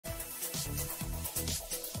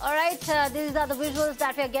All right, these are the visuals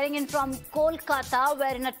that we are getting in from Kolkata,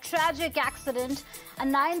 where in a tragic accident, a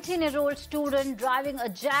 19-year-old student driving a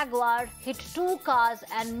Jaguar hit two cars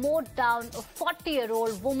and mowed down a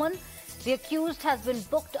 40-year-old woman. The accused has been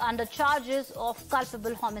booked under charges of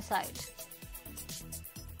culpable homicide.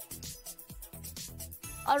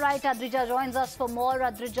 All right, Adrija joins us for more.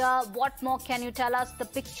 Adrija, what more can you tell us? The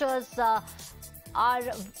pictures are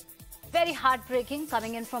very heartbreaking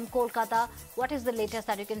coming in from Kolkata. What is the latest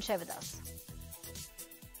that you can share with us?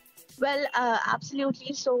 Well,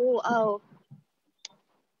 absolutely. So,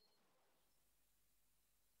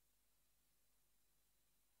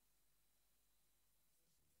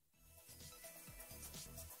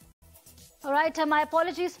 All right, my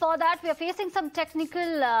apologies for that. We are facing some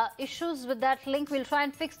technical issues with that link. We'll try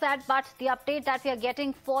and fix that. But the update that we are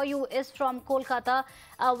getting for you is from Kolkata,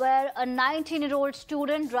 where a 19-year-old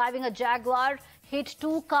student driving a Jaguar hit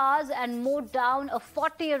two cars and mowed down a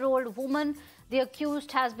 40-year-old woman. The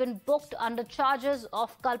accused has been booked under charges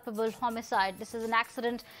of culpable homicide. This is an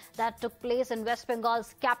accident that took place in West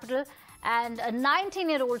Bengal's capital, and a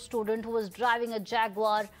 19-year-old student who was driving a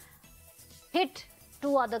Jaguar hit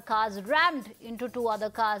two other cars, rammed into two other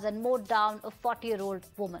cars and mowed down a 40-year-old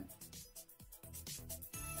woman.